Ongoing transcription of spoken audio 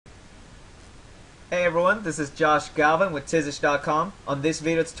Hey everyone, this is Josh Galvin with Tizish.com. On this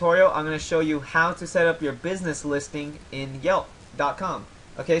video tutorial, I'm going to show you how to set up your business listing in Yelp.com.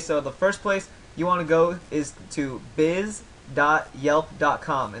 Okay, so the first place you want to go is to biz.yelp.com,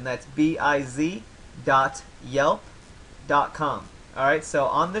 and that's biz.yelp.com. Alright, so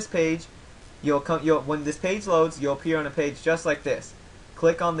on this page, when this page loads, you'll appear on a page just like this.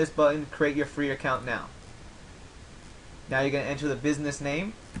 Click on this button, create your free account now. Now you're going to enter the business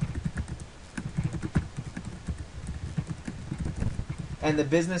name. And the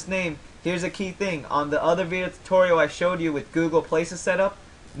business name, here's a key thing. On the other video tutorial I showed you with Google Places set up,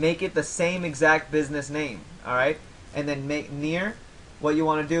 make it the same exact business name. Alright? And then make near, what you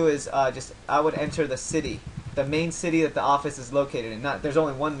want to do is I would enter the city, the main city that the office is located in. There's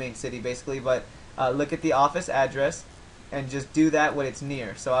only one main city basically, but look at the office address and just do that when it's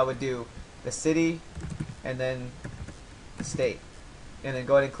near. So I would do the city and then the state. And then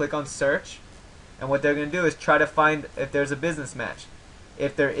go ahead and click on search. And what they're going to do is try to find if there's a business match.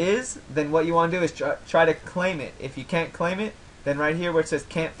 If there is, then what you want to do is try to claim it. If you can't claim it, then right here where it says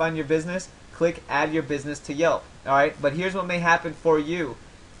can't find your business, click add your business to Yelp. Alright, but here's what may happen for you.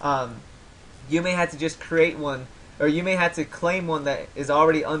 You may have to just create one, or you may have to claim one that is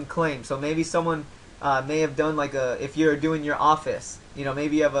already unclaimed. So maybe someone may have done like if you're doing your office,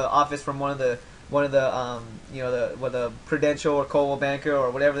 maybe you have an office from one of the Prudential or Coldwell Banker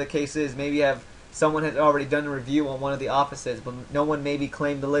or whatever the case is. Maybe you have someone has already done a review on one of the offices, but no one maybe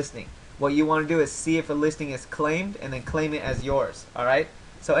claimed the listing. What you want to do is see if a listing is claimed and then claim it as yours. Alright?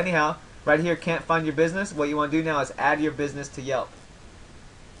 So anyhow, right here, can't find your business. What you want to do now is add your business to Yelp.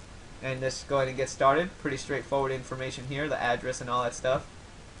 And just go ahead and get started. Pretty straightforward information here, the address and all that stuff.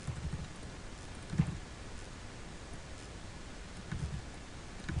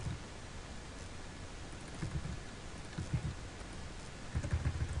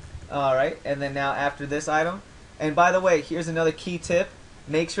 Alright, and then now after this item, and by the way, here's another key tip.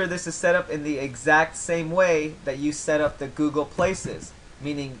 Make sure this is set up in the exact same way that you set up the Google Places,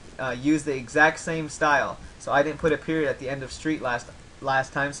 meaning use the exact same style. So I didn't put a period at the end of street last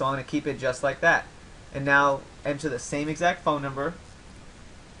time, so I'm going to keep it just like that. And now enter the same exact phone number.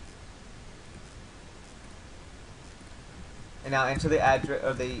 And now enter the address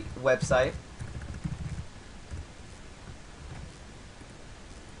or the website.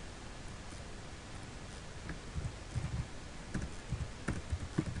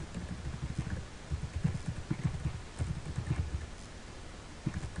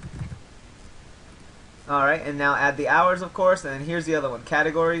 Alright, and now add the hours, of course, and then here's the other one,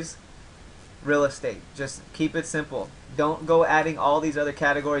 categories, real estate. Just keep it simple. Don't go adding all these other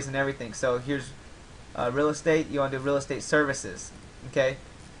categories and everything. So here's real estate, you want to do real estate services. Okay?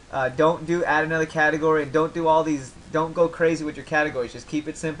 Don't add another category, and don't do all these, don't go crazy with your categories. Just keep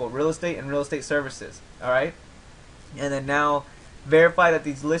it simple, real estate and real estate services. Alright? And then now verify that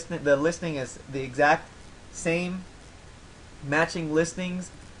the listing is the exact same matching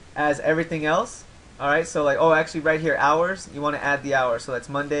listings as everything else. Alright, so like, oh, actually right here, hours, you want to add the hours. So that's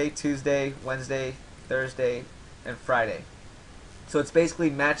Monday, Tuesday, Wednesday, Thursday, and Friday. So it's basically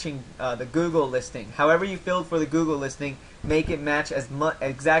matching the Google listing. However you filled for the Google listing, make it match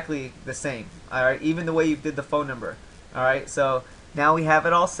exactly the same. Alright, even the way you did the phone number. Alright, so now we have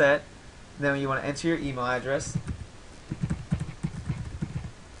it all set. Then you want to enter your email address.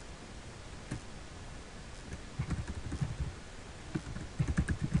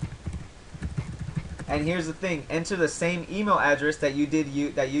 And here's the thing: enter the same email address that you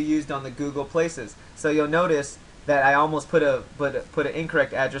used on the Google Places. So you'll notice that I almost put an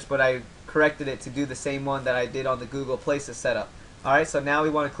incorrect address, but I corrected it to do the same one that I did on the Google Places setup. All right, so now we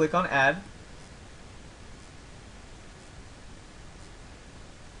want to click on Add.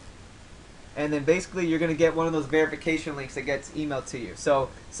 And then basically you're going to get one of those verification links that gets emailed to you. So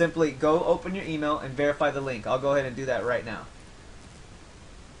simply go open your email and verify the link. I'll go ahead and do that right now.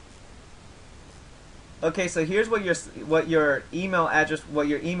 Okay, so here's what your email address, what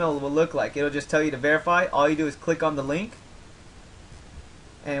your email will look like. It'll just tell you to verify. All you do is click on the link,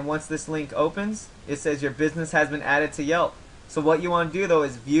 and once this link opens, it says your business has been added to Yelp. So what you want to do though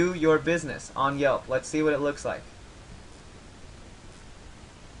is view your business on Yelp. Let's see what it looks like.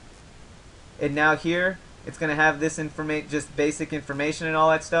 And now here, it's going to have this information, just basic information and all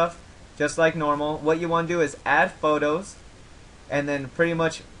that stuff, just like normal. What you want to do is add photos, and then pretty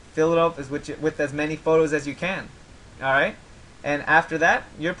much fill it up with as many photos as you can. Alright? And after that,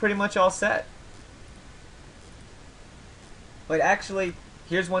 you're pretty much all set. But actually,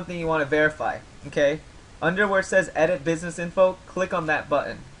 here's one thing you want to verify. Okay? Under where it says Edit Business Info, click on that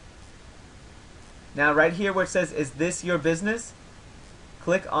button. Now right here where it says, is this your business?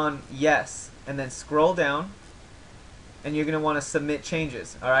 click on yes, and then scroll down, and you're going to want to submit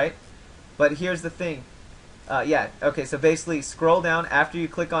changes, alright? But here's the thing. Yeah, okay, so basically scroll down after you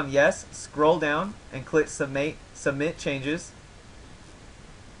click on yes, scroll down and click submit changes.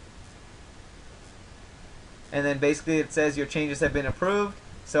 And then basically it says your changes have been approved.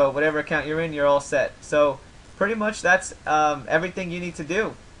 So whatever account you're in, you're all set. So pretty much that's everything you need to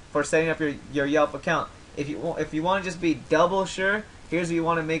do for setting up your Yelp account. If you want to just be double sure, here's what you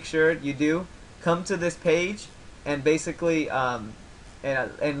want to make sure you do. Come to this page and basically and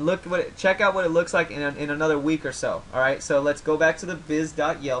check out what it looks like in another week or so. All right, so let's go back to the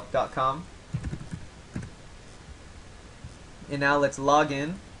biz.yelp.com, and now let's log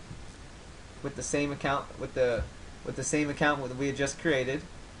in with the same account with the same account that we had just created.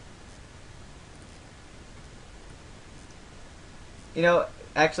 You know,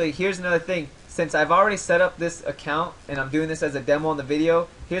 actually, here's another thing. Since I've already set up this account and I'm doing this as a demo on the video,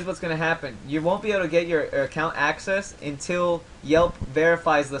 here's what's going to happen. You won't be able to get your account access until Yelp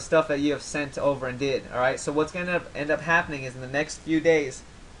verifies the stuff that you have sent over and did. Alright, so what's going to end up happening is in the next few days,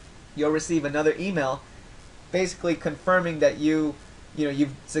 you'll receive another email basically confirming that you've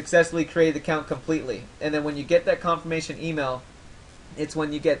successfully created the account completely. And then when you get that confirmation email, that's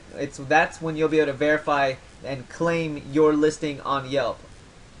when you'll be able to verify and claim your listing on Yelp.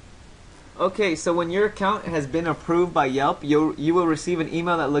 Okay, so when your account has been approved by Yelp, you will receive an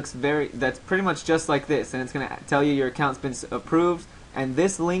email that looks that's pretty much just like this, and it's going to tell you your account's been approved, and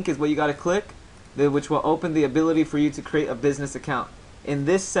this link is what you got to click, which will open the ability for you to create a business account. In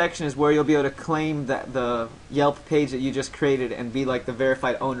this section is where you'll be able to claim the Yelp page that you just created and be like the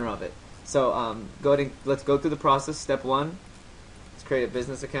verified owner of it. So let's go through the process. Step 1, let's create a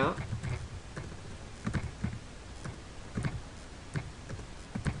business account.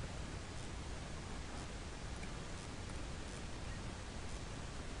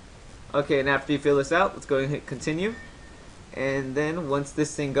 Okay, and after you fill this out, let's go ahead and hit continue. And then once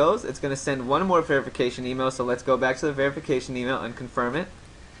this thing goes, it's going to send one more verification email. So let's go back to the verification email and confirm it.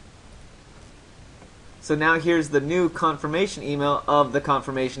 So now here's the new confirmation email of the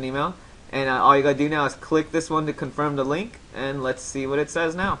confirmation email. And all you got to do now is click this one to confirm the link. And let's see what it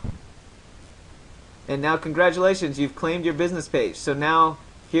says now. And now congratulations, you've claimed your business page. So now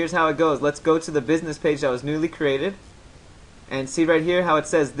here's how it goes. Let's go to the business page that was newly created. And see right here how it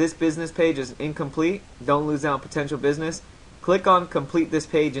says this business page is incomplete. Don't lose out on potential business. Click on complete this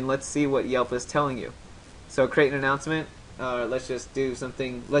page and let's see what Yelp is telling you. So create an announcement. Let's just do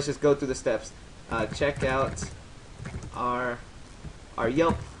something. Let's just go through the steps. Check out our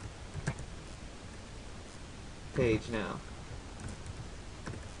Yelp page now.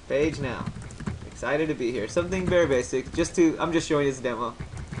 Page now. Excited to be here. Something very basic. I'm just showing you this demo.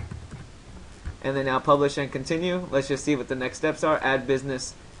 And then now publish and continue. Let's just see what the next steps are. Add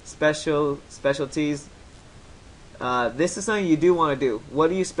business specialties. This is something you do want to do. What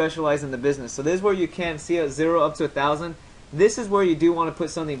do you specialize in the business? So this is where you can see a 0 up to 1,000. This is where you do want to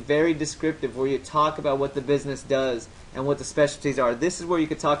put something very descriptive, where you talk about what the business does and what the specialties are. This is where you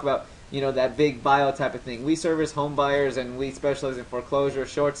could talk about, that big bio type of thing. We service home buyers and we specialize in foreclosure,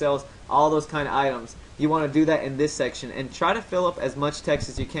 short sales, all those kind of items. You want to do that in this section and try to fill up as much text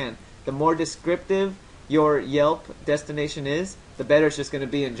as you can. The more descriptive your Yelp destination is, the better it's just going to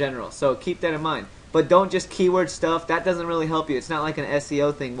be in general. So keep that in mind. But don't just keyword stuff. That doesn't really help you. It's not like an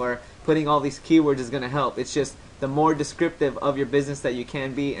SEO thing where putting all these keywords is going to help. It's just the more descriptive of your business that you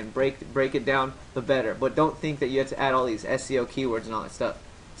can be and break it down, the better. But don't think that you have to add all these SEO keywords and all that stuff.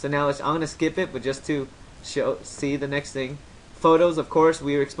 So now I'm going to skip it, but just to see the next thing. Photos, of course,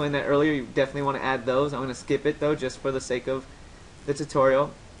 we explained that earlier. You definitely want to add those. I'm going to skip it, though, just for the sake of the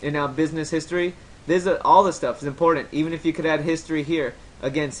tutorial. And now business history. All this stuff is important. Even if you could add history here.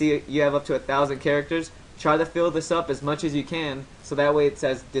 Again, see, you have up to 1,000 characters. Try to fill this up as much as you can, so that way it's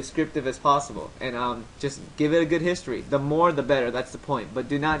as descriptive as possible. And just give it a good history. The more, the better. That's the point. But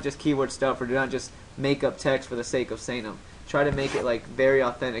do not just keyword stuff, or do not just make up text for the sake of saying them. Try to make it like very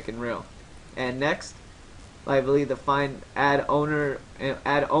authentic and real. And next, I believe add owner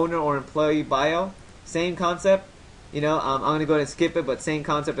or employee bio. Same concept. I'm going to go ahead and skip it, but same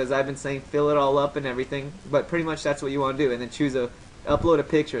concept as I've been saying, fill it all up and everything. But pretty much that's what you want to do. And then upload a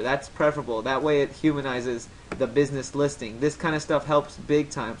picture. That's preferable. That way it humanizes the business listing. This kind of stuff helps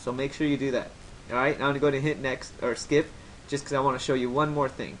big time, so make sure you do that. Alright, now I'm going to go ahead and hit next, or skip, just because I want to show you one more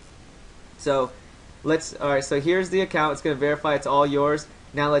thing. So, alright, so here's the account. It's going to verify it's all yours.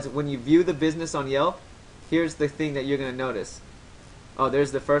 Now when you view the business on Yelp, here's the thing that you're going to notice. Oh,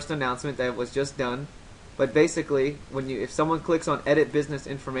 there's the first announcement that was just done. But basically, if someone clicks on edit business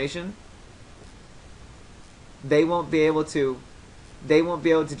information, they won't be able to they won't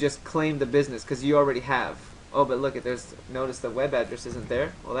be able to just claim the business because you already have. Oh, but look, notice the web address isn't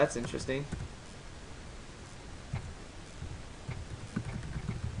there. Well, that's interesting.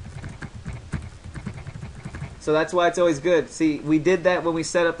 So that's why it's always good. See, we did that when we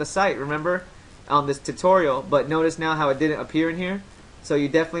set up the site, remember? On this tutorial, but notice now how it didn't appear in here. So you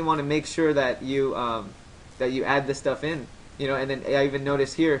definitely want to make sure that you add this stuff in. You know, and then I even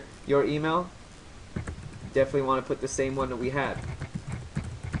notice here, your email, definitely want to put the same one that we had.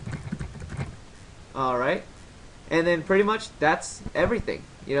 Alright. And then pretty much that's everything.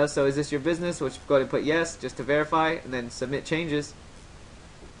 You know, so is this your business? Which go ahead and put yes just to verify, and then submit changes.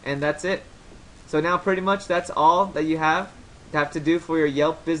 And that's it. So now pretty much that's all that you have to do for your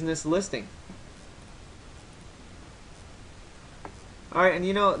Yelp business listing. Alright, and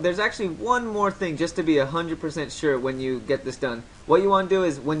you know, there's actually one more thing just to be 100% sure when you get this done. What you want to do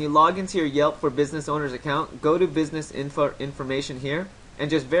is when you log into your Yelp for Business Owners account, go to Business Information here and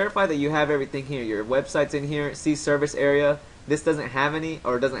just verify that you have everything here. Your website's in here, see service area. This doesn't have any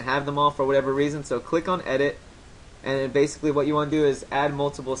or doesn't have them all for whatever reason, so click on Edit. And then basically what you want to do is add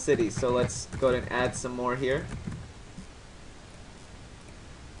multiple cities. So let's go ahead and add some more here.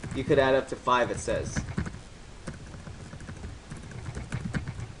 You could add up to 5, it says.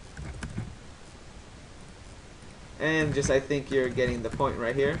 And just, I think you're getting the point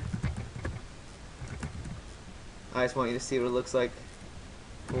right here. I just want you to see what it looks like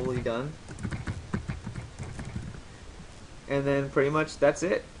fully done. And then pretty much that's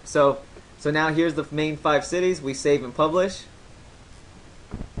it. So now here's the main 5 cities. We save and publish.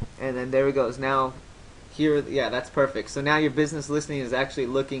 And then there it goes. Now here, yeah, that's perfect. So now your business listing is actually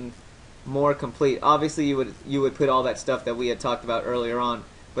looking more complete. Obviously you would put all that stuff that we had talked about earlier on.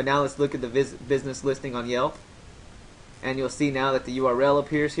 But now let's look at the business listing on Yelp. And you'll see now that the URL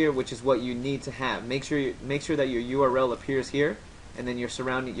appears here, which is what you need to have. Make sure that your URL appears here, and then your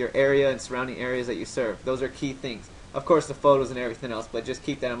area and surrounding areas that you serve. Those are key things. Of course, the photos and everything else, but just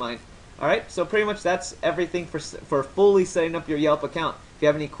keep that in mind. All right, so pretty much that's everything for fully setting up your Yelp account. If you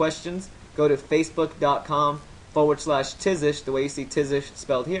have any questions, go to facebook.com/Tizish, the way you see Tizish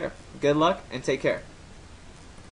spelled here. Good luck and take care.